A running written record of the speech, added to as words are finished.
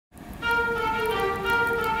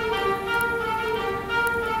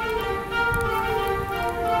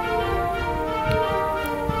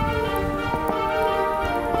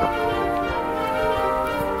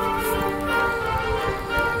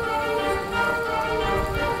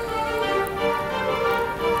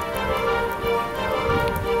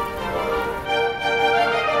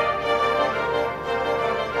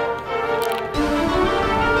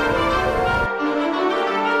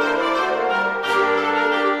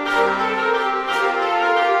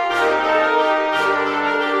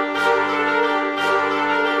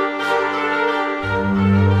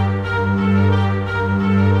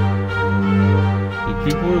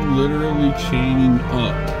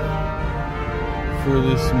for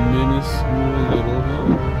this minuscule little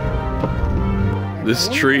hill. This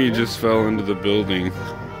tree just fell into the building.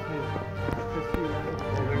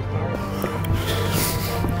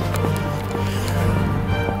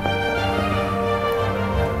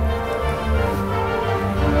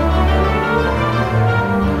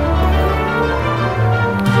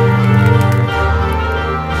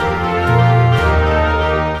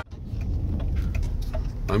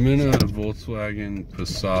 I'm in a Volkswagen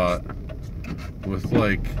Passat with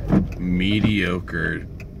like mediocre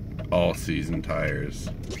all-season tires.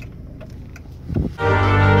 I'm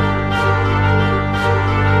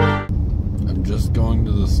just going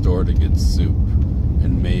to the store to get soup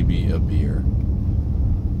and maybe a beer.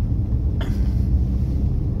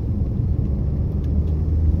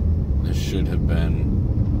 This should have been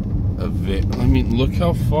a I mean, look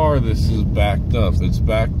how far this is backed up. It's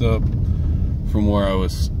backed up from where I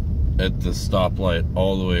was at the stoplight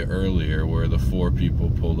all the way earlier, where the 4 people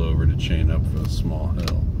pulled over to chain up for the small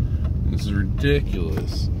hill. This is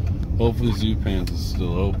ridiculous. Hopefully Zupans is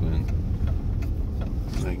still open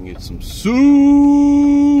and I can get some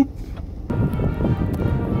soup.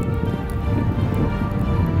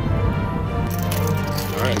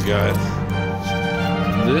 Alright guys,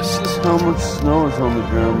 this is how much snow is on the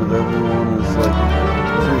ground that everyone is like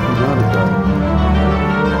freaking out about.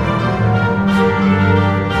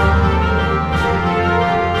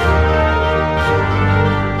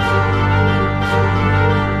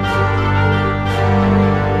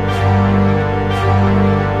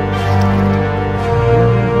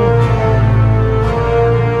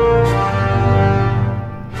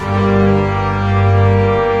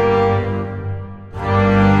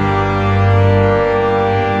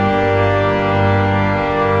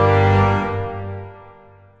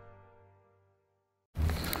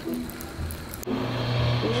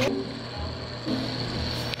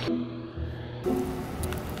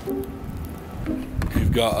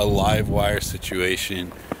 We've got a live wire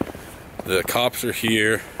situation. The cops are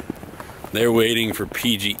here. They're waiting for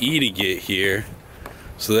PGE to get here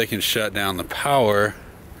so they can shut down the power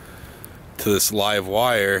to this live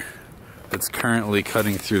wire that's currently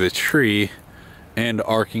cutting through the tree and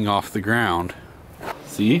arcing off the ground.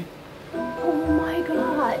 See? Oh my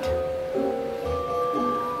god.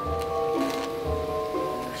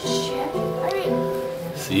 Shit.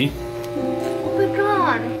 See? Oh my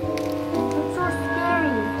god. It's so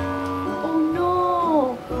scary. Oh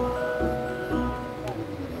no.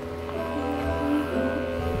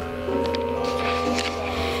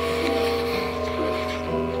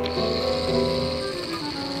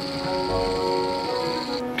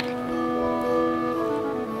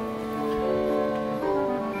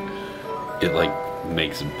 It like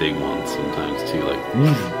makes big ones sometimes too, like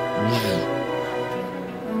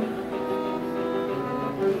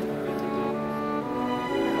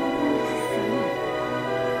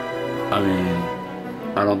I mean,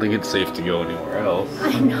 I don't think it's safe to go anywhere else.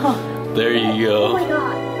 I know. There you go. Oh my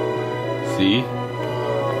god. See?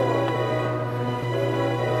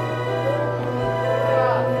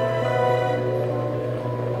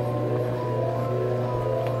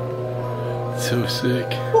 So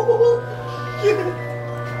sick.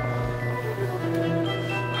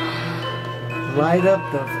 Right up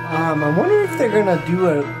the. I wonder if they're gonna do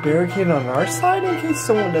a barricade on our side in case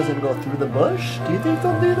someone doesn't go through the bush. Do you think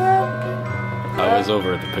they'll do that? I was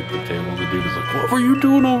over at the picnic table. The dude was like, "What were you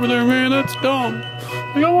doing over there, man? That's dumb.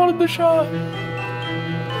 Like, I wanted the shot."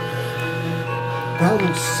 That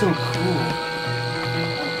looks so cool.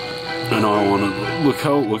 I know. I want to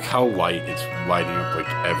look how light it's lighting up like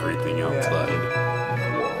everything outside. Yeah.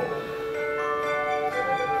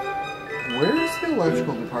 Where's the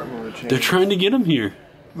electrical department with change? They're trying to get him here.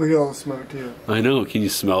 Look at all the smoke too. I know. Can you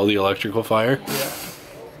smell the electrical fire? Yeah.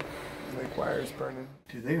 Like wires burning.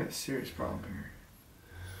 Dude, they got a serious problem here.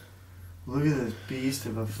 Look at this beast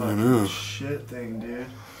of a fucking shit thing, dude.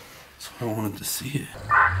 That's why I wanted to see it.